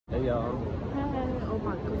Hey y'all. Oh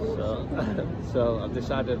my goodness. So I've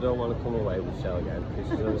decided I don't want to come away with Shell again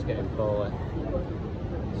because she's always getting poorly.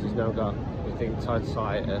 She's now got, we think,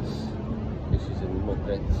 tonsillitis because she's in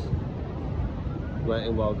Muppets. Went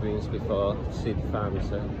in Walgreens before to see the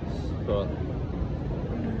pharmacist, but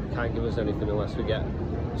can't give us anything unless we get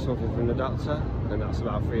something from the doctor, and that's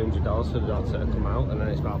about $300 for the doctor to come out, and then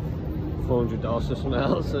it's about $400 for something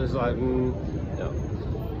else. So it's like, no.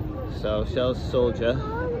 So Shell's a soldier.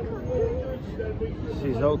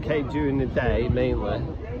 She's okay during the day mainly.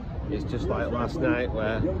 It's just like last night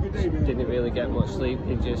where she didn't really get much sleep,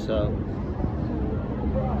 did you? So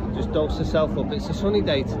just dosed herself up. It's a sunny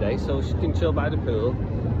day today, so she can chill by the pool.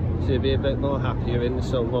 She'll be a bit more happier in the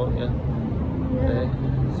sun, won't you? Yeah.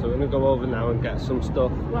 So we're gonna go over now and get some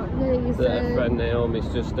stuff that her friend Naomi's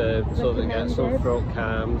just so they get some throat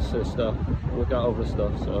calms and stuff. We've got other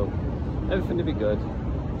stuff, so everything will be good.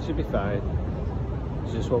 Should be fine.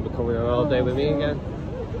 She just won't be coming on all day with me again.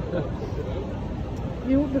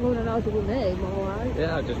 You won't be going on all day with me, alright?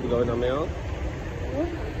 Yeah, I'll just be going on my own.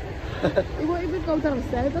 He won't even go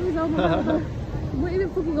downstairs on his own. He won't even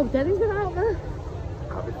fucking go Denny's without me.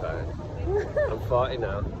 I'll be fine. I'm 40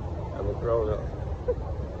 now. I'm a grown up.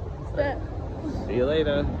 See you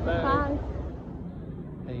later. Bye. Bye.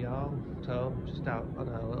 Hey y'all. So I'm just out on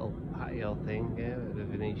our little patio thing here at the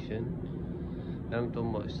Venetian. We haven't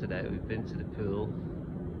done much today. We've been to the pool.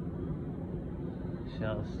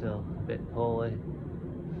 Shell's still a bit poorly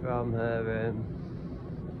from her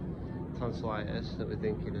tonsillitis that we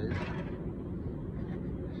think it is.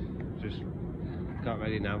 Just got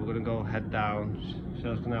ready now. We're going to go head down.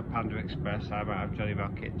 Shell's going to have Panda Express. I might have Johnny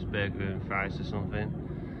Rockets burger and fries or something,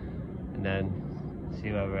 and then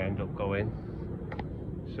see where we end up going.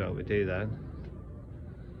 So what we do then.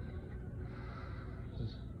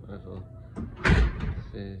 Just wonderful.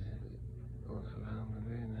 See, look around the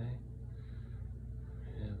room, eh?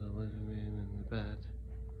 Yeah, the living room and the bed.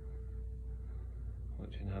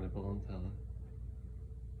 Watching Hannibal on telly.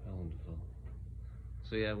 How wonderful.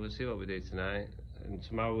 So yeah, we'll see what we do tonight. And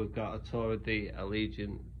tomorrow we've got a tour of the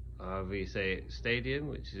Allegiant, however you say it, Stadium,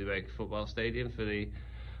 which is a American football stadium for the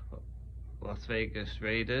Las Vegas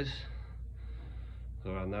Raiders.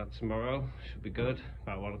 Go around that tomorrow, should be good,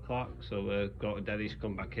 about 1 o'clock. So we'll go to Denny's,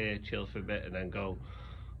 come back here, chill for a bit, and then go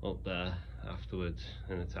up there afterwards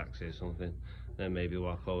in a taxi or something. Then maybe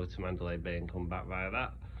walk over to Mandalay Bay and come back via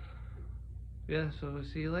that. Yeah, so we'll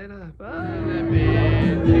see you later. Bye.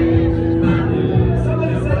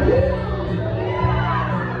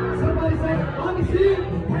 Somebody say, honestly,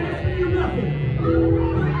 nothing.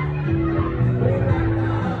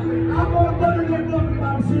 I'm going to better than nothing,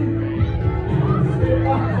 honestly.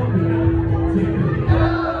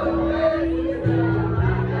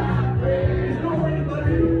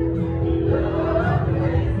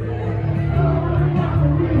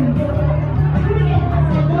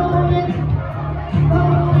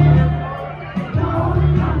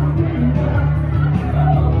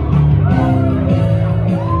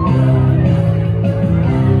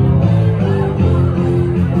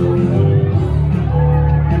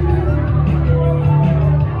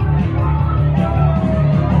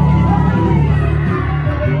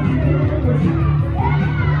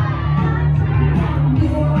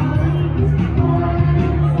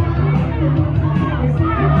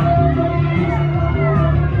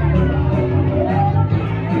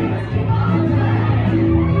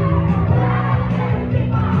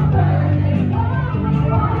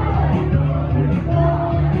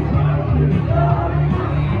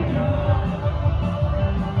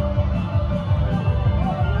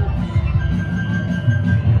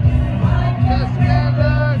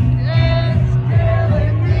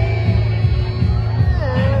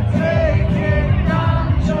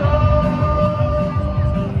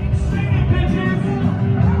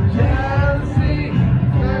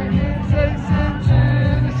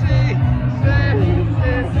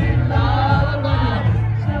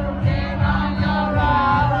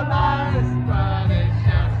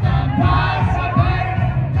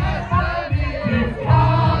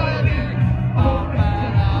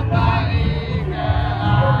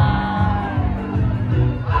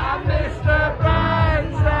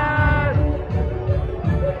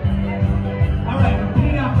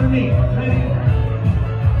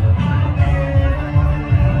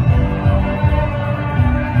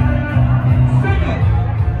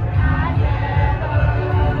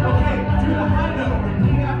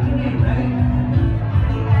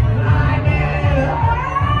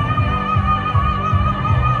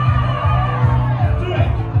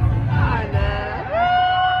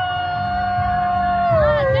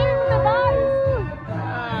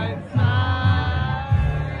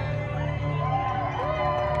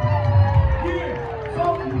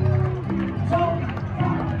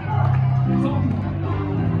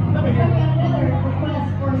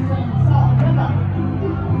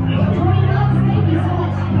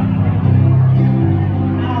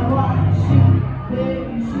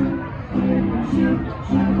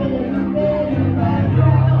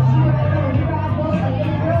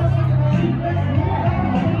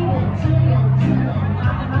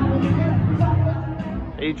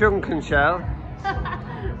 Are you drunken, Shell? No.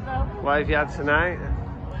 What have you had tonight?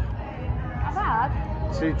 I've had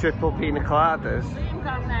 2 triple pina coladas. lean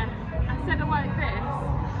down there. I said I wanted this,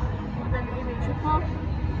 and then they gave me triple.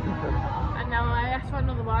 And now I asked for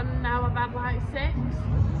another one, and now I've had like 6.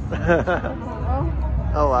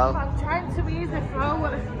 Oh well. I'm trying to ease the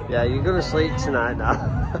throat. Yeah, you're gonna sleep tonight now.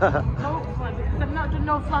 Hopefully, because I've not done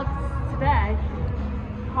no vlogs today.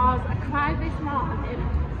 Because I cried this morning.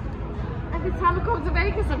 Every time I come to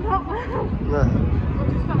Vegas, I'm not well.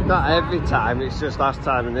 Not every time, it's just last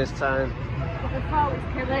time and this time. But the throat is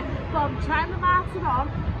killing. So I'm trying to martin on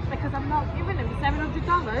because I'm not giving him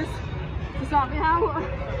 $700 to sort me out.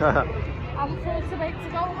 I'm full to make to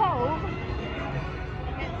go home.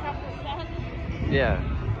 Yeah.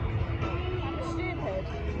 I'm stupid.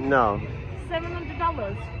 No.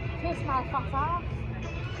 $700 plus my fat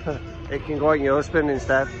ass. It can go on your husband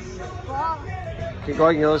instead. What? It can go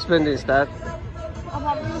on your husband instead. I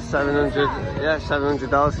want you 700, yeah,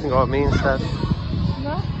 $700 can go on me instead.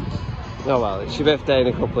 No? Oh well, it's your birthday in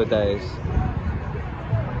a couple of days.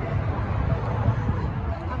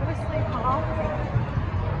 I'm going to sleep off.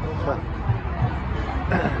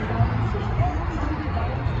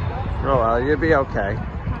 Oh well, you'll be okay.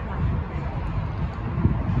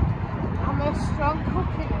 I'm a strong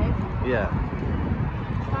cookie. Yeah.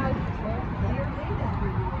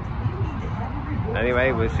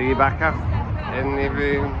 Anyway, we'll see you back up in the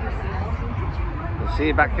room. We'll see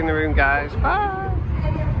you back in the room, guys. Bye.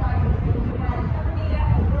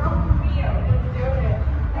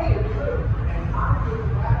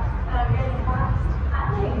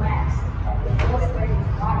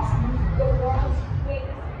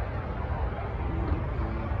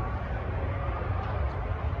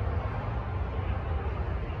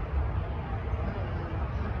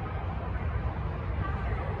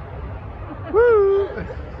 Woo!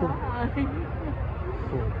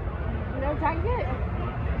 No, thank you.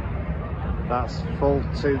 That's full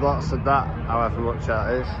 2 lots of that, however much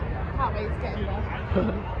that is. Can't wait to get in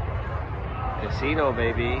there. Casino,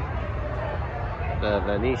 baby. The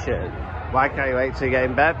Venetian. Why can't you wait till you get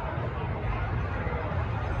in bed?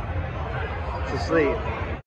 To sleep.